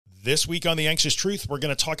This week on The Anxious Truth, we're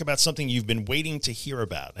going to talk about something you've been waiting to hear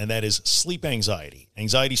about, and that is sleep anxiety.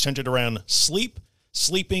 Anxiety centered around sleep,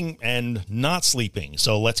 sleeping, and not sleeping.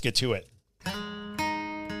 So let's get to it.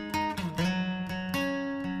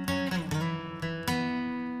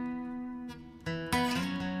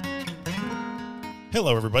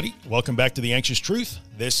 Hello, everybody. Welcome back to The Anxious Truth.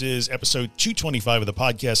 This is episode 225 of the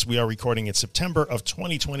podcast. We are recording in September of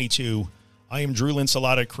 2022. I am Drew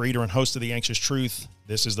Linsalata, creator and host of The Anxious Truth.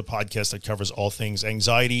 This is the podcast that covers all things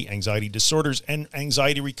anxiety, anxiety disorders, and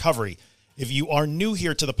anxiety recovery. If you are new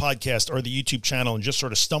here to the podcast or the YouTube channel and just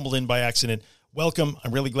sort of stumbled in by accident, welcome.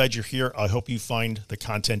 I'm really glad you're here. I hope you find the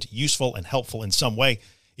content useful and helpful in some way.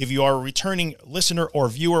 If you are a returning listener or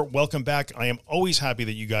viewer, welcome back. I am always happy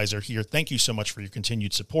that you guys are here. Thank you so much for your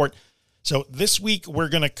continued support. So this week, we're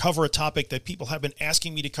going to cover a topic that people have been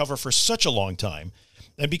asking me to cover for such a long time.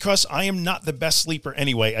 And because I am not the best sleeper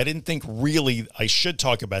anyway, I didn't think really I should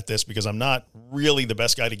talk about this because I'm not really the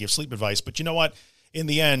best guy to give sleep advice. But you know what? In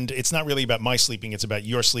the end, it's not really about my sleeping. It's about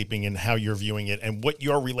your sleeping and how you're viewing it and what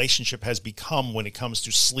your relationship has become when it comes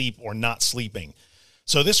to sleep or not sleeping.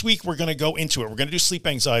 So this week, we're going to go into it. We're going to do sleep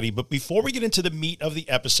anxiety. But before we get into the meat of the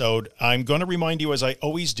episode, I'm going to remind you, as I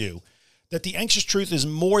always do, that The Anxious Truth is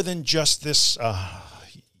more than just this.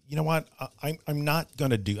 You know what? I'm not going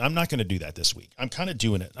to do that this week. I'm kind of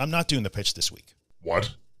doing it. I'm not doing the pitch this week.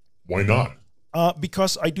 What? Why not?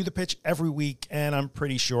 Because I do the pitch every week, and I'm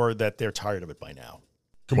pretty sure that they're tired of it by now.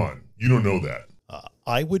 Come on. You don't know that.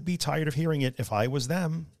 I would be tired of hearing it if I was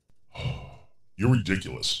them. You're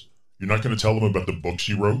ridiculous. You're not going to tell them about the books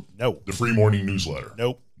you wrote? No. The free morning newsletter?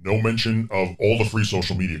 Nope. No mention of all the free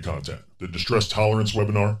social media content? The distress tolerance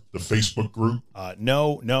webinar? The Facebook group?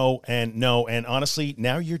 No. And honestly,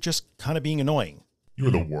 now you're just kind of being annoying. You're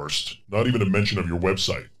the worst. Not even a mention of your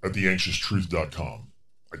website at theanxioustruth.com.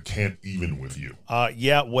 I can't even with you.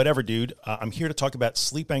 Yeah, whatever, dude. I'm here to talk about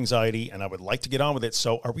sleep anxiety, and I would like to get on with it.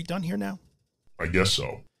 So are we done here now? I guess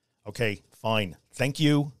so. Okay, fine. Thank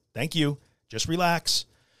you. Just relax.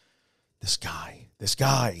 This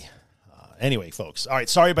guy. Anyway, folks. All right.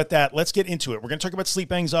 Sorry about that. Let's get into it. We're going to talk about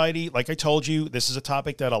sleep anxiety. Like I told you, this is a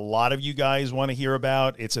topic that a lot of you guys want to hear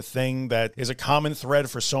about. It's a thing that is a common thread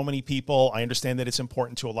for so many people. I understand that it's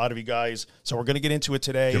important to a lot of you guys. So we're going to get into it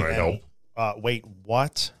today. Can I help? Wait,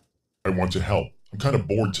 what? I want to help. I'm kind of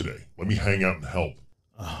bored today. Let me hang out and help.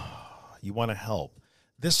 You want to help?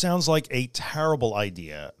 This sounds like a terrible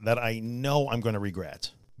idea that I know I'm going to regret.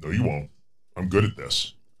 No, you won't. I'm good at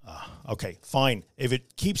this. Okay, fine. If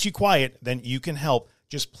it keeps you quiet, then you can help.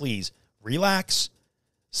 Just please relax,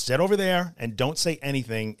 sit over there, and don't say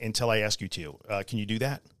anything until I ask you to. Can you do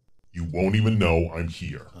that? You won't even know I'm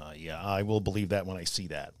here. Yeah, I will believe that when I see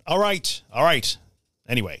that. All right.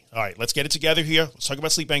 Anyway, all right, let's get it together here. Let's talk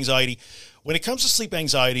about sleep anxiety. When it comes to sleep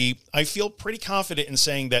anxiety, I feel pretty confident in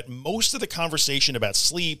saying that most of the conversation about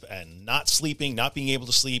sleep and not sleeping, not being able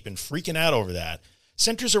to sleep, and freaking out over that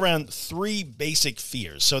centers around three basic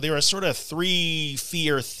fears. So there are sort of three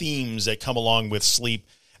fear themes that come along with sleep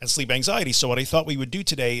and sleep anxiety. So what I thought we would do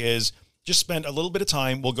today is just spend a little bit of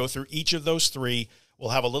time. We'll go through each of those three. We'll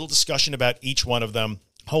have a little discussion about each one of them.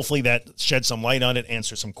 Hopefully that sheds some light on it,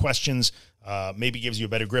 answers some questions, maybe gives you a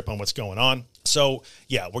better grip on what's going on. So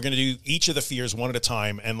yeah, we're going to do each of the fears one at a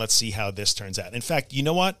time, and let's see how this turns out. In fact, you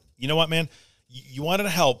know what, man? You wanted to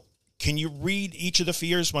help. Can you read each of the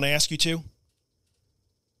fears when I ask you to?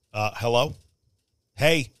 Hello?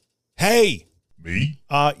 Hey. Me?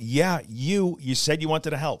 Yeah, you said you wanted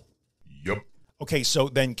to help. Yep. Okay, so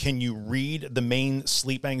then can you read the main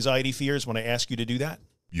sleep anxiety fears when I ask you to do that?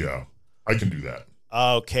 Yeah, I can do that.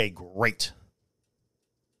 Okay, great.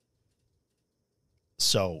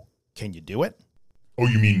 So, can you do it? Oh,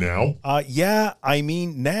 you mean now? Yeah, I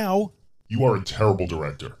mean now. You are a terrible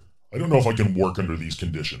director. I don't know if I can work under these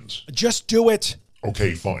conditions. Just do it.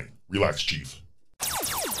 Okay, fine. Relax, Chief.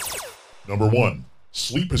 Number 1,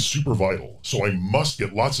 sleep is super vital, so I must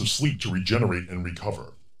get lots of sleep to regenerate and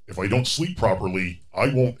recover. If I don't sleep properly, I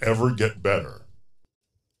won't ever get better.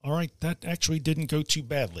 All right, that actually didn't go too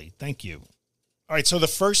badly. Thank you. All right, so the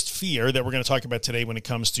first fear that we're going to talk about today when it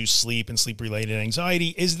comes to sleep and sleep-related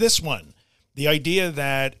anxiety is this one. The idea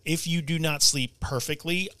that if you do not sleep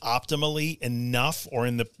perfectly, optimally, enough, or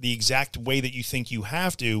in the exact way that you think you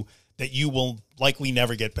have to, that you will likely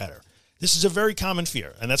never get better. This is a very common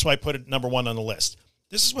fear, and that's why I put it number 1 on the list.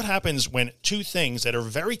 This is what happens when two things that are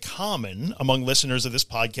very common among listeners of this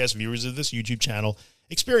podcast, viewers of this YouTube channel,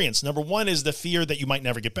 experience. Number 1 is the fear that you might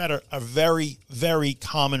never get better, a very, very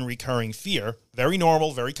common recurring fear, very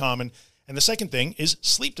normal, very common. And the second thing is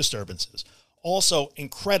sleep disturbances. also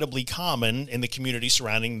incredibly common in the community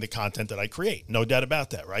surrounding the content that I create. No doubt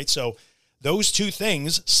about that, right? So those two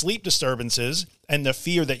things, sleep disturbances and the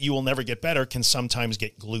fear that you will never get better, can sometimes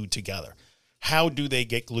get glued together. How do they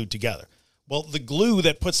get glued together? Well, the glue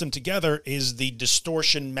that puts them together is the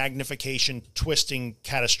distortion, magnification, twisting,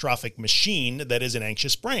 catastrophic machine that is an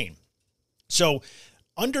anxious brain. So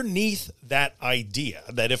underneath that idea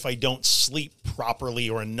that if I don't sleep properly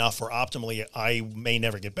or enough or optimally, I may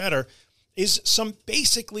never get better, is some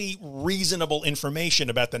basically reasonable information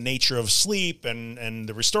about the nature of sleep and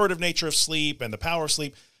the restorative nature of sleep and the power of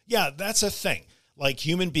sleep. Yeah, that's a thing. Like,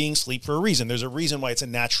 human beings sleep for a reason. There's a reason why it's a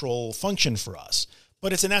natural function for us,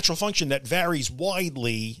 but it's a natural function that varies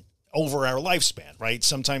widely over our lifespan, right?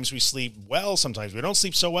 Sometimes we sleep well, sometimes we don't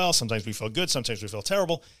sleep so well, sometimes we feel good, sometimes we feel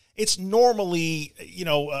terrible. It's normally,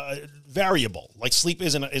 variable. Like, sleep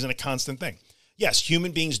isn't a constant thing. Yes,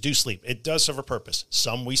 human beings do sleep. It does serve a purpose.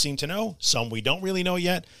 Some we seem to know, some we don't really know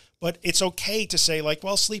yet, but it's okay to say, like,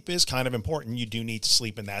 well, sleep is kind of important. You do need to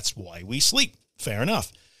sleep, and that's why we sleep. Fair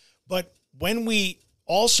enough. But when we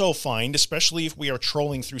also find, especially if we are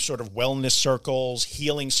trolling through sort of wellness circles,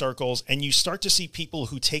 healing circles, and you start to see people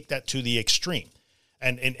who take that to the extreme,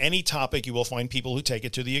 and in any topic, you will find people who take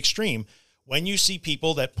it to the extreme. When you see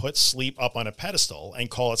people that put sleep up on a pedestal and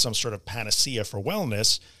call it some sort of panacea for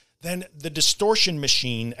wellness, then the distortion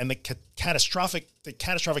machine and the catastrophic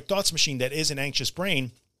thoughts machine that is an anxious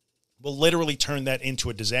brain will literally turn that into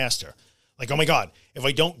a disaster. Like, oh my God, if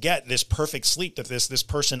I don't get this perfect sleep that this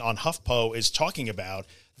person on HuffPo is talking about,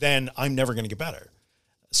 then I'm never going to get better.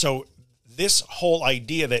 So this whole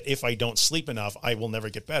idea that if I don't sleep enough, I will never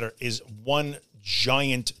get better is one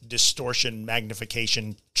giant distortion,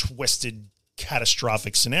 magnification, twisted,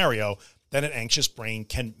 catastrophic scenario that an anxious brain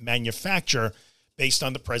can manufacture based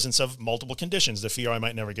on the presence of multiple conditions. The fear I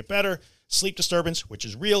might never get better, sleep disturbance, which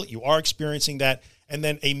is real, you are experiencing that, and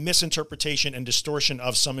then a misinterpretation and distortion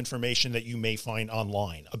of some information that you may find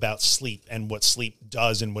online about sleep and what sleep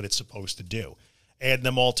does and what it's supposed to do. Add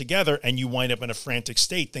them all together and you wind up in a frantic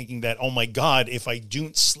state thinking that, oh my God, if I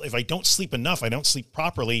don't sleep enough, I don't sleep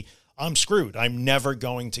properly, I'm screwed. I'm never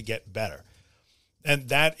going to get better. And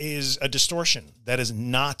that is a distortion. That is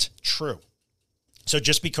not true. So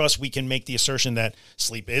just because we can make the assertion that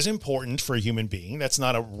sleep is important for a human being, that's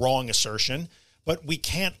not a wrong assertion, but we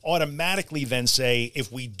can't automatically then say,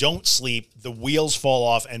 if we don't sleep, the wheels fall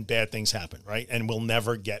off and bad things happen, right? And we'll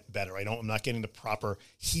never get better. I'm not getting the proper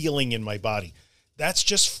healing in my body. That's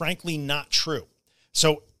just frankly not true.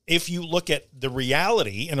 So if you look at the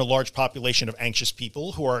reality in a large population of anxious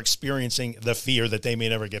people who are experiencing the fear that they may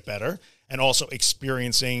never get better and also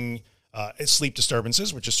experiencing sleep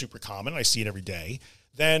disturbances, which is super common, I see it every day,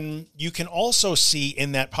 then you can also see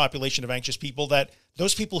in that population of anxious people that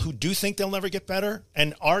those people who do think they'll never get better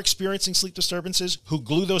and are experiencing sleep disturbances, who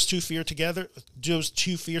glue those two fears together,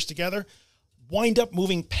 wind up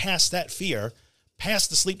moving past that fear, past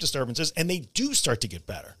the sleep disturbances, and they do start to get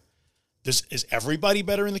better. Is everybody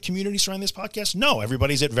better in the community surrounding this podcast? No,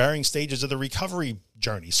 everybody's at varying stages of the recovery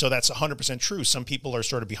journey. So that's 100% true. Some people are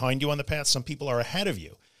sort of behind you on the path. Some people are ahead of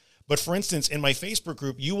you. But for instance, in my Facebook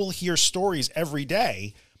group, you will hear stories every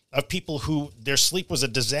day of people who their sleep was a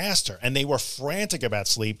disaster and they were frantic about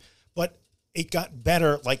sleep, but it got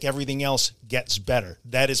better like everything else gets better.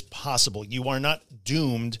 That is possible. You are not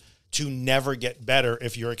doomed to never get better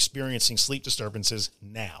if you're experiencing sleep disturbances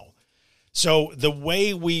now. So the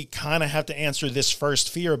way we kind of have to answer this first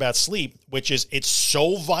fear about sleep, which is it's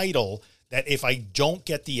so vital that if I don't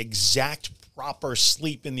get the exact proper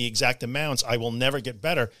sleep in the exact amounts, I will never get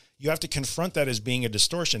better. You have to confront that as being a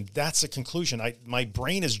distortion. That's the conclusion my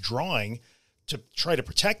brain is drawing to try to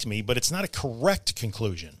protect me, but it's not a correct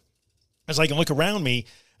conclusion. As I can look around me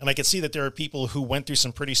and I can see that there are people who went through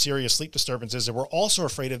some pretty serious sleep disturbances that were also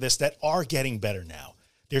afraid of this that are getting better now.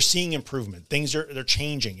 They're seeing improvement. They're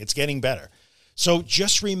changing. It's getting better. So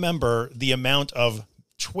just remember the amount of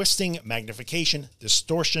twisting, magnification,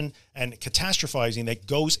 distortion, and catastrophizing that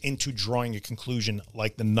goes into drawing a conclusion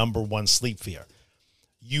like the number one sleep fear.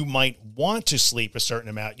 You might want to sleep a certain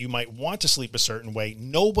amount. You might want to sleep a certain way.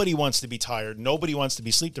 Nobody wants to be tired. Nobody wants to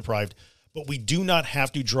be sleep deprived, but we do not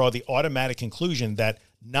have to draw the automatic conclusion that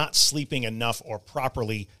not sleeping enough or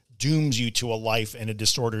properly dooms you to a life in a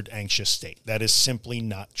disordered, anxious state. That is simply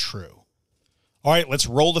not true. All right, let's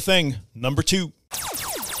roll the thing. Number 2.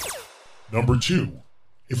 Number 2,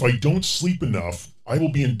 if I don't sleep enough, I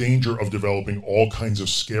will be in danger of developing all kinds of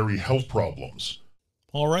scary health problems.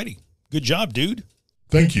 All righty. Good job, dude.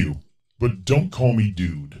 Thank you, but don't call me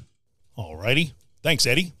dude. All righty. Thanks,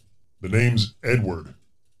 Eddie. The name's Edward.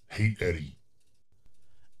 Hate Eddie.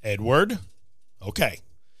 Edward? Okay.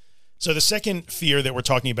 So the second fear that we're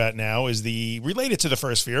talking about now is related to the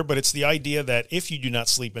first fear, but it's the idea that if you do not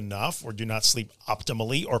sleep enough or do not sleep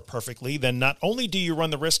optimally or perfectly, then not only do you run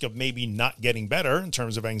the risk of maybe not getting better in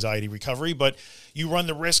terms of anxiety recovery, but you run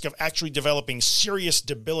the risk of actually developing serious,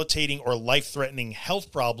 debilitating, or life-threatening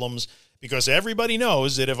health problems, because everybody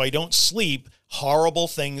knows that if I don't sleep, horrible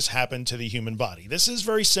things happen to the human body. This is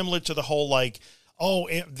very similar to the whole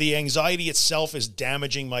the anxiety itself is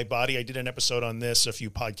damaging my body. I did an episode on this a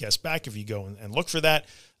few podcasts back. If you go and look for that,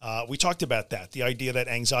 we talked about that. The idea that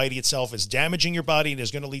anxiety itself is damaging your body and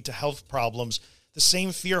is going to lead to health problems. The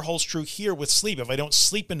same fear holds true here with sleep. If I don't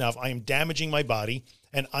sleep enough, I am damaging my body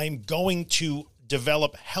and I'm going to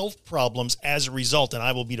develop health problems as a result, and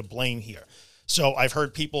I will be to blame here. So I've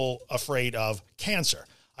heard people afraid of cancer.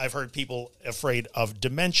 I've heard people afraid of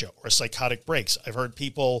dementia or psychotic breaks. I've heard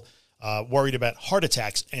people worried about heart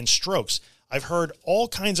attacks and strokes. I've heard all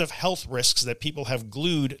kinds of health risks that people have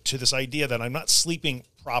glued to this idea that I'm not sleeping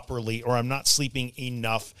properly or I'm not sleeping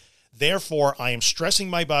enough. Therefore, I am stressing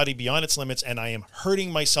my body beyond its limits and I am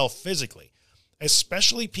hurting myself physically.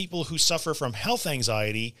 Especially people who suffer from health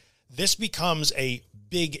anxiety, this becomes a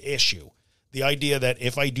big issue. The idea that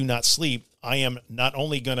if I do not sleep, I am not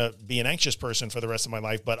only going to be an anxious person for the rest of my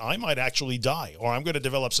life, but I might actually die, or I'm going to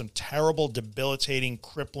develop some terrible, debilitating,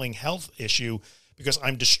 crippling health issue because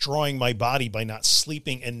I'm destroying my body by not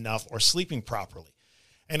sleeping enough or sleeping properly.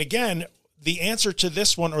 And again, the answer to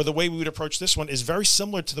this one, or the way we would approach this one, is very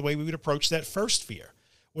similar to the way we would approach that first fear,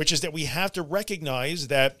 which is that we have to recognize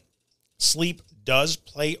that sleep does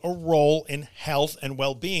play a role in health and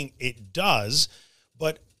well-being. It does,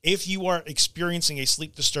 but if you are experiencing a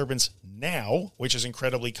sleep disturbance now, which is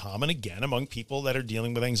incredibly common, again, among people that are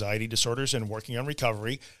dealing with anxiety disorders and working on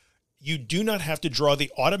recovery, you do not have to draw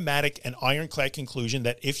the automatic and ironclad conclusion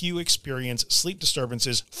that if you experience sleep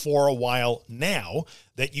disturbances for a while now,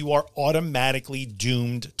 that you are automatically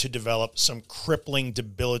doomed to develop some crippling,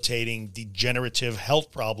 debilitating, degenerative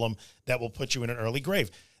health problem that will put you in an early grave.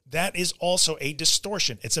 That is also a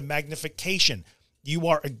distortion. It's a magnification. You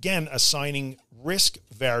are, again, assigning risk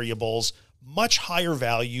variables much higher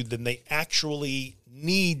value than they actually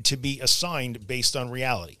need to be assigned based on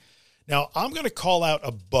reality. Now, I'm going to call out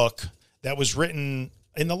a book that was written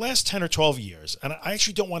in the last 10 or 12 years. And I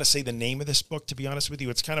actually don't want to say the name of this book, to be honest with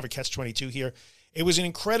you. It's kind of a catch-22 here. It was an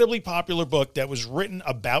incredibly popular book that was written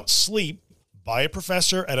about sleep by a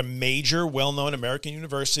professor at a major, well-known American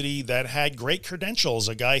university that had great credentials,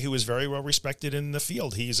 a guy who was very well respected in the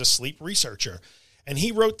field. He's a sleep researcher. And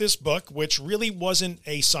he wrote this book, which really wasn't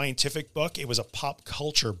a scientific book. It was a pop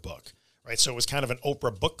culture book, right? So it was kind of an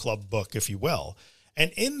Oprah book club book, if you will.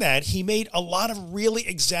 And in that, he made a lot of really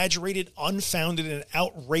exaggerated, unfounded, and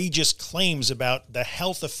outrageous claims about the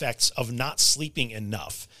health effects of not sleeping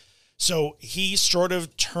enough. So he sort of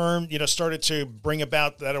started to bring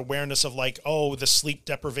about that awareness of the sleep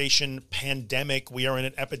deprivation pandemic. We are in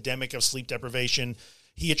an epidemic of sleep deprivation.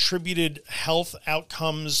 He attributed health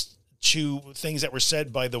outcomes to things that were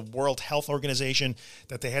said by the World Health Organization,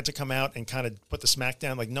 that they had to come out and kind of put the smack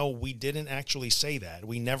down. No, we didn't actually say that.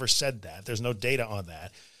 We never said that. There's no data on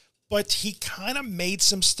that. But he kind of made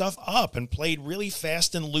some stuff up and played really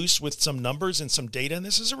fast and loose with some numbers and some data. And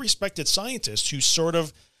this is a respected scientist who sort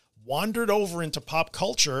of wandered over into pop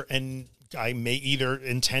culture, and I may either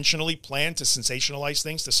intentionally plan to sensationalize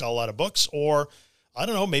things to sell a lot of books, or I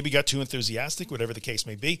don't know, maybe got too enthusiastic, whatever the case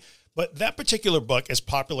may be. But that particular book, as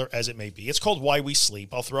popular as it may be, it's called Why We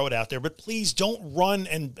Sleep. I'll throw it out there, but please don't run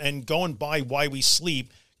and go and buy Why We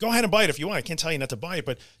Sleep. Go ahead and buy it if you want. I can't tell you not to buy it,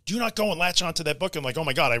 but do not go and latch onto that book and oh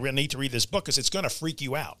my God, I really need to read this book, because it's going to freak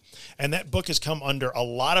you out. And that book has come under a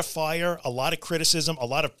lot of fire, a lot of criticism, a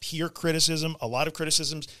lot of peer criticism, a lot of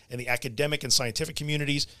criticisms in the academic and scientific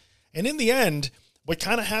communities. And in the end, what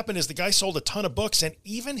kind of happened is the guy sold a ton of books, and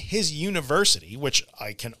even his university, which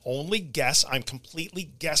I can only guess, I'm completely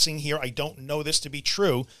guessing here, I don't know this to be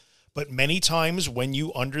true, but many times when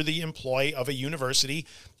you under the employ of a university,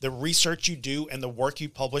 the research you do and the work you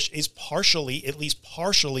publish is at least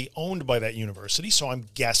partially owned by that university. So I'm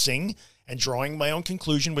guessing and drawing my own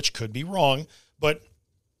conclusion, which could be wrong, but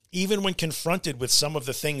even when confronted with some of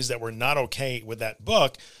the things that were not okay with that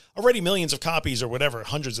book, already millions of copies or whatever,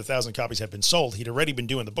 hundreds of thousands of copies have been sold. He'd already been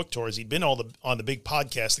doing the book tours. He'd been on the big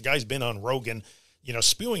podcast. The guy's been on Rogan,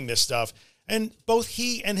 spewing this stuff. And both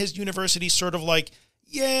he and his university sort of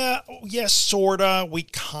sorta. We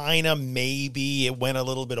kind of maybe it went a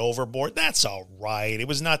little bit overboard. That's all right. It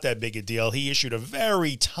was not that big a deal. He issued a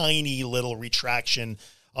very tiny little retraction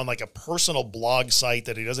on a personal blog site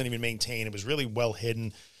that he doesn't even maintain. It was really well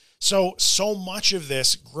hidden. So much of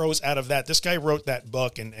this grows out of that. This guy wrote that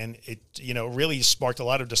book and it, really sparked a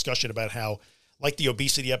lot of discussion about how, like the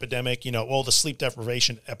obesity epidemic, all the sleep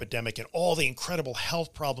deprivation epidemic and all the incredible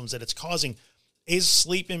health problems that it's causing. Is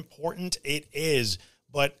sleep important? It is.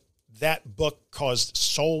 But that book caused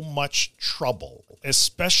so much trouble,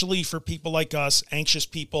 especially for people like us, anxious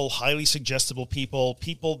people, highly suggestible people,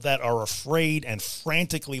 people that are afraid and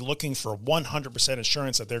frantically looking for 100%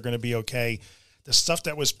 assurance that they're going to be okay. The stuff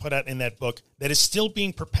that was put out in that book that is still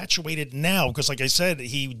being perpetuated now, because like I said,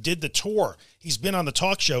 he did the tour. He's been on the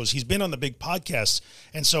talk shows. He's been on the big podcasts.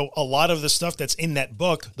 And so a lot of the stuff that's in that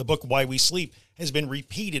book, the book, Why We Sleep, has been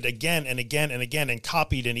repeated again and again and again and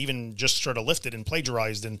copied and even just sort of lifted and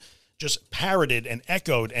plagiarized and just parroted and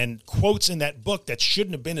echoed, and quotes in that book that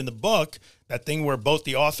shouldn't have been in the book, that thing where both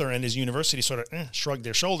the author and his university sort of shrugged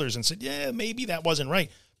their shoulders and said, yeah, maybe that wasn't right.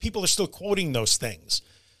 People are still quoting those things.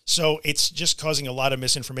 So it's just causing a lot of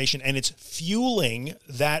misinformation, and it's fueling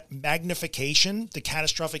that magnification, the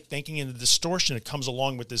catastrophic thinking, and the distortion that comes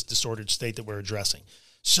along with this disordered state that we're addressing.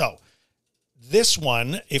 So this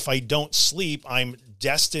one, if I don't sleep, I'm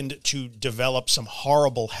destined to develop some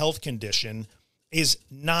horrible health condition, is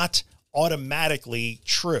not automatically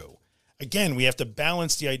true. Again, we have to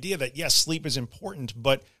balance the idea that, yes, sleep is important,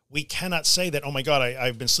 but we cannot say that, oh my God,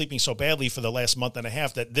 I've been sleeping so badly for the last month and a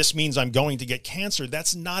half that this means I'm going to get cancer.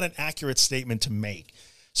 That's not an accurate statement to make.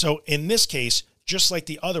 So in this case, just like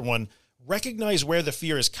the other one, recognize where the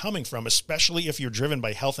fear is coming from, especially if you're driven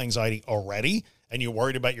by health anxiety already and you're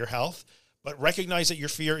worried about your health. But recognize that your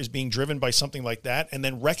fear is being driven by something like that, and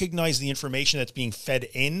then recognize the information that's being fed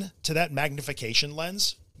in to that magnification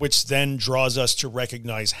lens, which then draws us to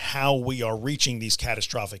recognize how we are reaching these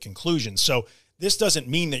catastrophic conclusions. So this doesn't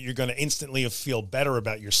mean that you're going to instantly feel better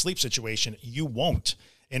about your sleep situation. You won't.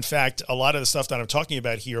 In fact, a lot of the stuff that I'm talking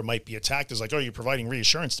about here might be attacked as like, oh, you're providing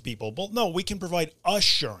reassurance to people. Well, no, we can provide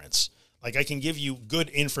assurance. Like, I can give you good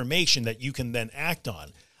information that you can then act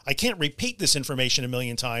on. I can't repeat this information a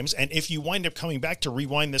million times. And if you wind up coming back to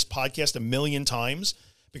rewind this podcast a million times,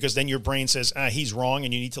 because then your brain says, he's wrong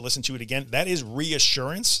and you need to listen to it again, that is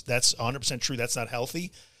reassurance. That's 100% true. That's not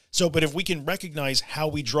healthy. So, but if we can recognize how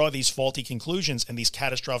we draw these faulty conclusions and these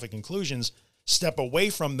catastrophic conclusions, step away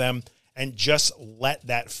from them and just let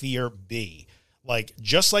that fear be. Like,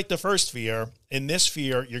 just like the first fear, in this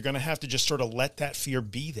fear, you're going to have to just sort of let that fear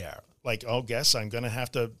be there. Like, oh, guess I'm going to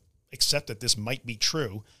have to accept that this might be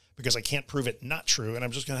true because I can't prove it not true. And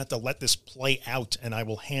I'm just going to have to let this play out, and I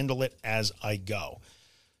will handle it as I go.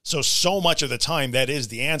 So much of the time that is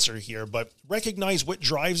the answer here, but recognize what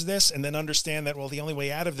drives this and then understand that, well, the only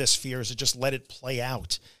way out of this fear is to just let it play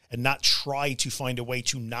out and not try to find a way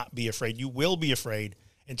to not be afraid. You will be afraid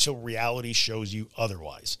until reality shows you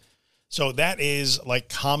otherwise. So that is like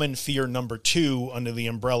common fear number 2 under the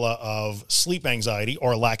umbrella of sleep anxiety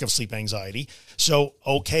or lack of sleep anxiety. So,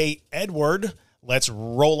 okay, Edward, let's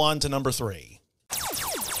roll on to number 3.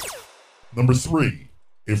 Number 3,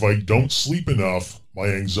 if I don't sleep enough, my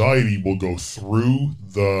anxiety will go through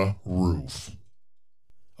the roof.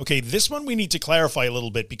 Okay, this one we need to clarify a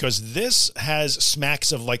little bit because this has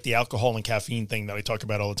smacks of like the alcohol and caffeine thing that I talk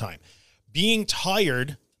about all the time. Being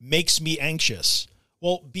tired makes me anxious.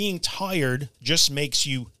 Well, being tired just makes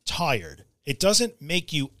you tired. It doesn't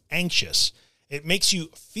make you anxious. It makes you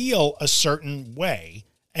feel a certain way.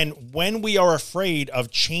 And when we are afraid of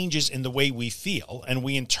changes in the way we feel and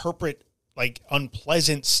we interpret like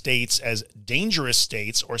unpleasant states as dangerous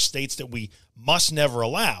states or states that we must never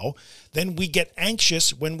allow, then we get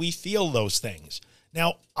anxious when we feel those things.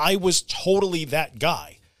 Now, I was totally that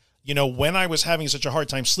guy. You know, when I was having such a hard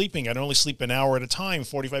time sleeping, I'd only sleep an hour at a time,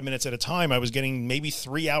 45 minutes at a time. I was getting maybe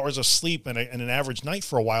 3 hours of sleep in an average night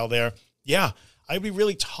for a while there. Yeah, I'd be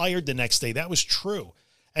really tired the next day. That was true.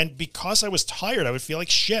 And because I was tired, I would feel like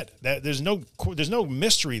shit. There's no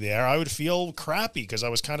mystery there. I would feel crappy because I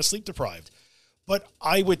was kind of sleep deprived. But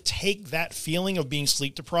I would take that feeling of being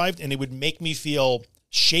sleep deprived and it would make me feel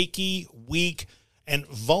shaky, weak, and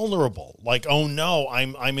vulnerable. Like, oh no,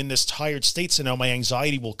 I'm in this tired state, so now my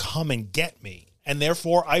anxiety will come and get me. And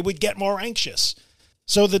therefore I would get more anxious.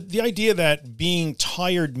 So the idea that being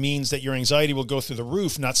tired means that your anxiety will go through the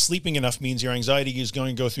roof, not sleeping enough means your anxiety is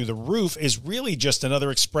going to go through the roof, is really just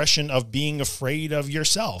another expression of being afraid of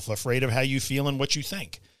yourself, afraid of how you feel and what you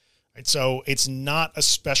think. Right? So it's not a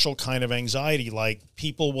special kind of anxiety. Like,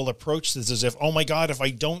 people will approach this as if, oh my God, if I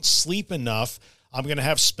don't sleep enough, I'm going to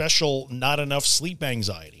have special not enough sleep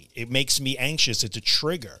anxiety. It makes me anxious. It's a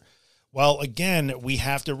trigger. Well, again, we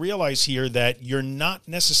have to realize here that you're not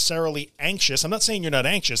necessarily anxious. I'm not saying you're not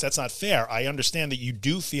anxious. That's not fair. I understand that you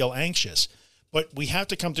do feel anxious, But we have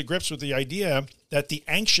to come to grips with the idea that the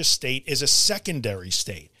anxious state is a secondary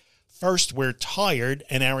state. First, we're tired,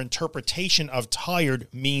 and our interpretation of tired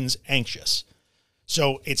means anxious.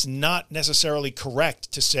 So it's not necessarily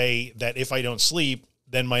correct to say that if I don't sleep,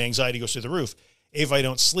 then my anxiety goes through the roof. If I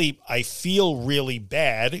don't sleep, I feel really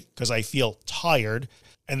bad because I feel tired.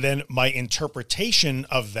 And then my interpretation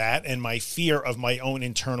of that and my fear of my own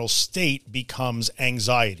internal state becomes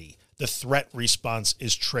anxiety. The threat response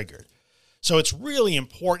is triggered. So it's really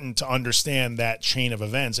important to understand that chain of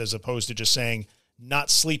events as opposed to just saying not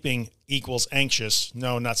sleeping equals anxious.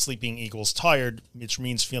 No, not sleeping equals tired, which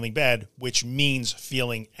means feeling bad, which means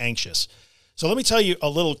feeling anxious. So let me tell you a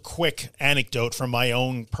little quick anecdote from my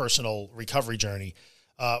own personal recovery journey.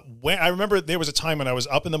 When I remember there was a time when I was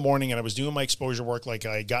up in the morning and I was doing my exposure work like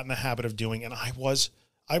I got in the habit of doing, and I was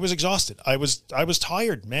exhausted. I was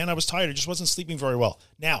tired, man. I was tired. I just wasn't sleeping very well.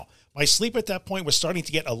 Now, my sleep at that point was starting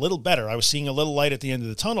to get a little better. I was seeing a little light at the end of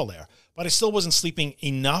the tunnel there, but I still wasn't sleeping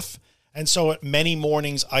enough. And so many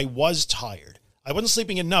mornings I was tired. I wasn't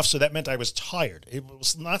sleeping enough, so that meant I was tired. It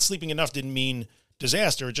was not sleeping enough didn't mean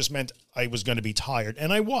disaster. It just meant I was going to be tired,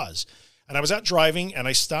 and I was. And I was out driving, and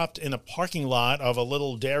I stopped in a parking lot of a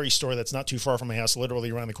little dairy store that's not too far from my house,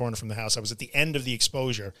 literally around the corner from the house. I was at the end of the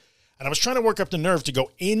exposure, and I was trying to work up the nerve to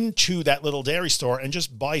go into that little dairy store and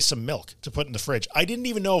just buy some milk to put in the fridge. I didn't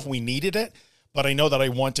even know if we needed it, but I know that I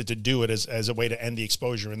wanted to do it as a way to end the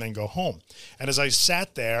exposure and then go home. And as I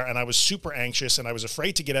sat there and I was super anxious and I was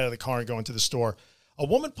afraid to get out of the car and go into the store, a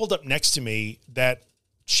woman pulled up next to me that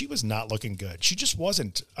she was not looking good. She just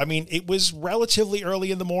wasn't. I mean, it was relatively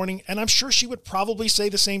early in the morning, and I'm sure she would probably say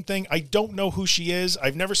the same thing. I don't know who she is.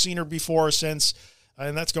 I've never seen her before or since,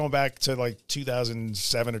 and that's going back to like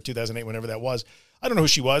 2007 or 2008, whenever that was. I don't know who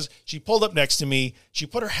she was. She pulled up next to me. She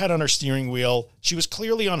put her head on her steering wheel. She was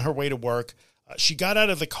clearly on her way to work. She got out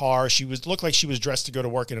of the car. She looked like she was dressed to go to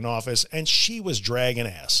work in an office, and she was dragging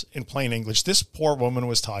ass, in plain English. This poor woman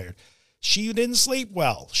was tired. She didn't sleep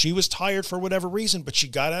well. She was tired for whatever reason, but she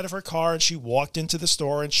got out of her car and she walked into the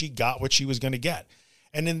store and she got what she was going to get.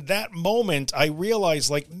 And in that moment, I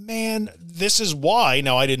realized, like, man, this is why.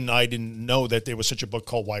 Now, I didn't know that there was such a book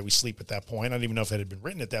called Why We Sleep at that point. I don't even know if it had been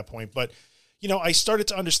written at that point. But, you know, I started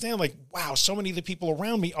to understand, like, wow, so many of the people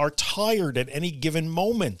around me are tired at any given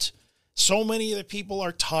moment. So many of the people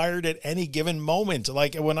are tired at any given moment.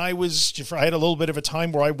 Like when I had a little bit of a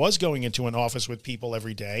time where I was going into an office with people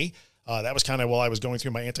every day. That was kind of while I was going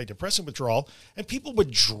through my antidepressant withdrawal, and people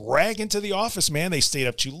would drag into the office, man. They stayed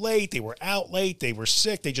up too late. They were out late. They were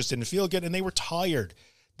sick. They just didn't feel good, and they were tired.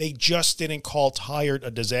 They just didn't call tired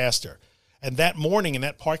a disaster. And that morning in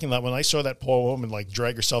that parking lot, when I saw that poor woman like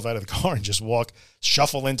drag herself out of the car and just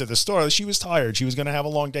shuffle into the store, she was tired. She was going to have a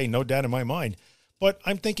long day, no doubt in my mind. But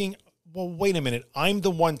I'm thinking, well, wait a minute. I'm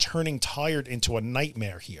the one turning tired into a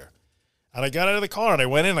nightmare here. And I got out of the car and I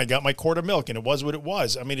went in, I got my quart of milk, and it was what it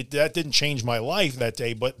was. I mean, that didn't change my life that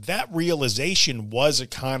day, but that realization was a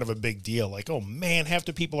kind of a big deal. Like, oh man, half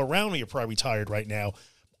the people around me are probably tired right now.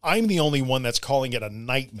 I'm the only one that's calling it a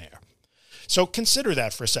nightmare. So consider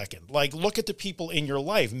that for a second. Like, look at the people in your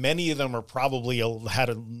life. Many of them are probably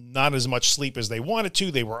not as much sleep as they wanted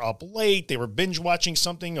to. They were up late. They were binge watching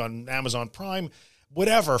something on Amazon Prime.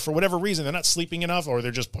 Whatever, for whatever reason, they're not sleeping enough, or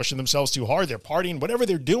they're just pushing themselves too hard. They're partying, whatever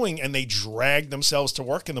they're doing, and they drag themselves to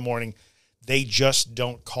work in the morning. They just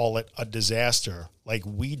don't call it a disaster like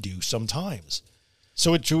we do sometimes.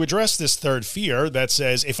 So to address this third fear that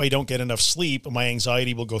says, if I don't get enough sleep, my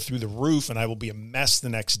anxiety will go through the roof and I will be a mess the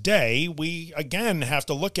next day, we again have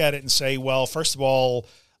to look at it and say, well, first of all,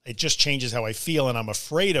 it just changes how I feel, and I'm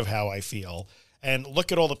afraid of how I feel. And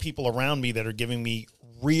look at all the people around me that are giving me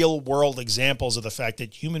real world examples of the fact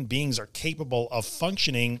that human beings are capable of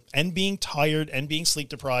functioning and being tired and being sleep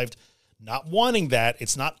deprived, not wanting that.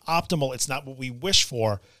 It's not optimal. It's not what we wish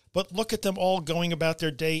for, but look at them all going about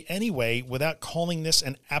their day anyway without calling this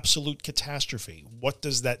an absolute catastrophe. What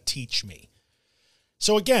does that teach me?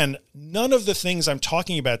 So again, none of the things I'm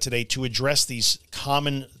talking about today to address these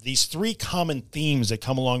three common themes that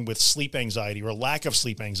come along with sleep anxiety or lack of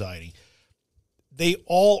sleep anxiety, they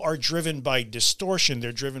all are driven by distortion.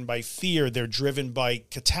 They're driven by fear. They're driven by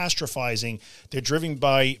catastrophizing. They're driven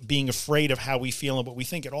by being afraid of how we feel and what we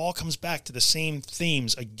think. It all comes back to the same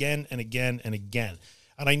themes again and again and again.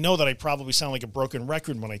 And I know that I probably sound like a broken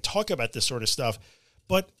record when I talk about this sort of stuff,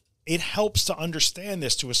 but it helps to understand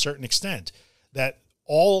this to a certain extent, that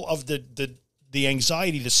all of the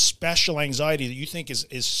anxiety, the special anxiety that you think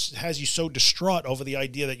has you so distraught over the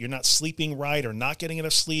idea that you're not sleeping right or not getting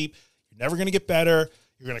enough sleep, you're never going to get better,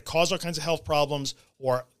 you're going to cause all kinds of health problems,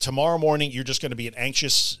 or tomorrow morning you're just going to be an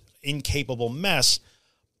anxious, incapable mess.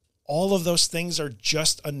 all of those things are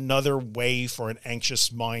just another way for an anxious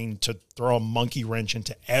mind to throw a monkey wrench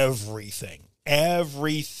into everything.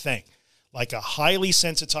 Everything. Like a highly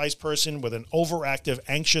sensitized person with an overactive,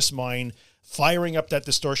 anxious mind, firing up that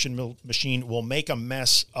distortion machine will make a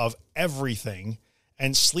mess of everything.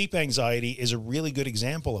 And sleep anxiety is a really good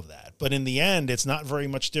example of that. But in the end, it's not very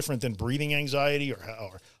much different than breathing anxiety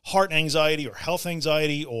or heart anxiety or health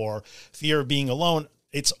anxiety or fear of being alone.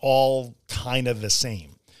 It's all kind of the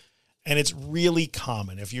same. And it's really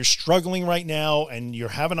common. If you're struggling right now and you're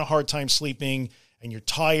having a hard time sleeping and you're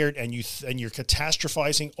tired and you're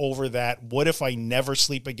catastrophizing over that, what if I never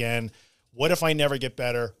sleep again? What if I never get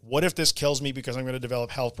better? What if this kills me because I'm going to develop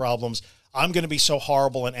health problems? I'm going to be so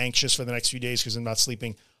horrible and anxious for the next few days because I'm not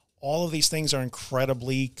sleeping. All of these things are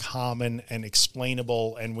incredibly common and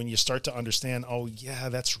explainable. And when you start to understand, oh yeah,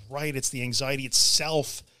 that's right. It's the anxiety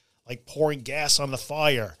itself, like pouring gas on the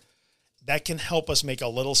fire. That can help us make a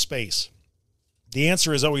little space. The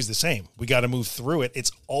answer is always the same. We got to move through it.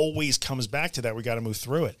 It's always comes back to that. We got to move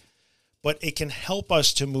through it. But it can help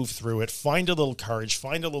us to move through it, find a little courage,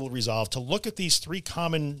 find a little resolve to look at these three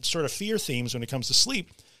common sort of fear themes when it comes to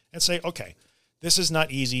sleep and say, okay, this is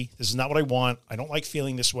not easy. This is not what I want. I don't like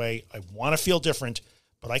feeling this way. I want to feel different,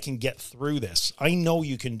 but I can get through this. I know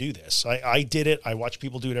you can do this. I did it. I watch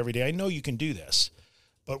people do it every day. I know you can do this.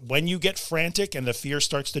 But when you get frantic and the fear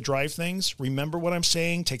starts to drive things, remember what I'm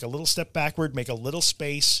saying. Take a little step backward, make a little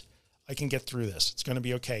space. I can get through this. It's going to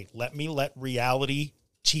be okay. Let reality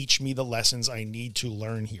teach me the lessons I need to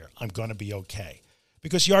learn here. I'm going to be okay,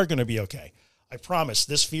 because you are going to be okay. I promise.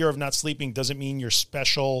 This fear of not sleeping doesn't mean you're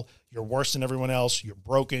special, you're worse than everyone else, you're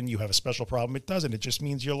broken, you have a special problem. It doesn't. It just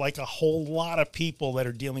means you're like a whole lot of people that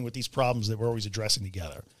are dealing with these problems that we're always addressing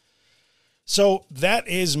together. So that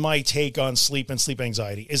is my take on sleep and sleep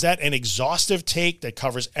anxiety. Is that an exhaustive take that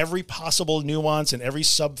covers every possible nuance and every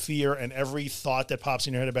sub-fear and every thought that pops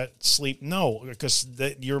in your head about sleep? No, because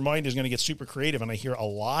your mind is going to get super creative, and I hear a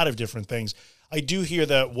lot of different things. I do hear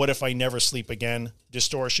the what if I never sleep again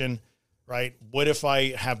distortion, right? What if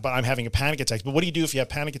I'm having a panic attack? But what do you do if you have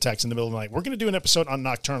panic attacks in the middle of the night? We're going to do an episode on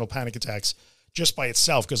nocturnal panic attacks just by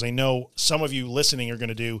itself, because I know some of you listening are going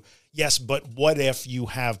to do, yes, but what if you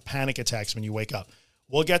have panic attacks when you wake up?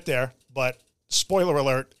 We'll get there, but spoiler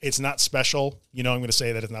alert, it's not special. You know I'm going to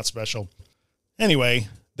say that it's not special. Anyway,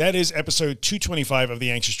 that is episode 225 of The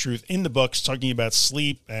Anxious Truth in the books, talking about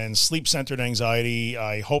sleep and sleep-centered anxiety.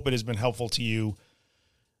 I hope it has been helpful to you.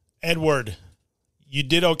 Edward, you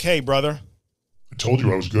did okay, brother. I told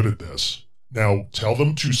you I was good at this. Now tell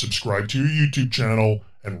them to subscribe to your YouTube channel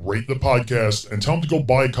and rate the podcast, and tell them to go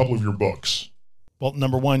buy a couple of your books. Well,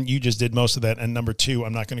 number one, you just did most of that. And number two,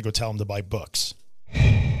 I'm not going to go tell them to buy books.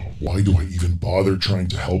 Why do I even bother trying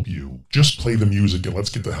to help you? Just play the music and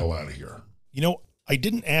let's get the hell out of here. You know, I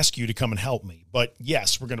didn't ask you to come and help me, but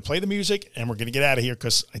yes, we're going to play the music and we're going to get out of here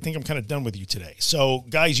because I think I'm kind of done with you today. So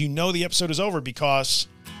guys, you know the episode is over because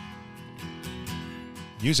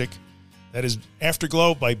music. That is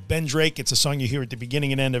Afterglow by Ben Drake. It's a song you hear at the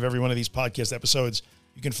beginning and end of every one of these podcast episodes.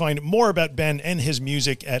 You can find more about Ben and his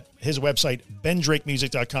music at his website,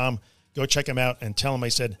 bendrakemusic.com. Go check him out and tell him I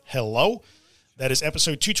said hello. That is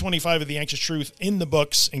episode 225 of The Anxious Truth in the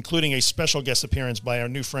books, including a special guest appearance by our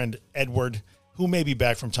new friend, Edward, who may be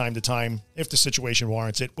back from time to time if the situation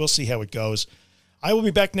warrants it. We'll see how it goes. I will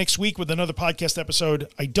be back next week with another podcast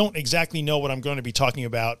episode. I don't exactly know what I'm going to be talking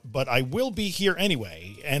about, but I will be here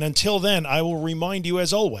anyway. And until then, I will remind you,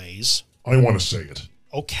 as always... I want to say it.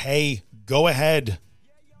 Okay, go ahead.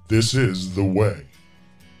 This is the way.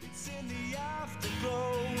 It's in the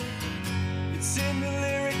afterglow. It's in the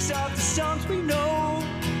lyrics of the songs we know.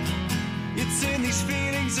 It's in these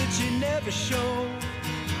feelings that you never show.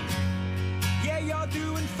 Yeah, you're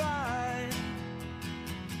doing fine.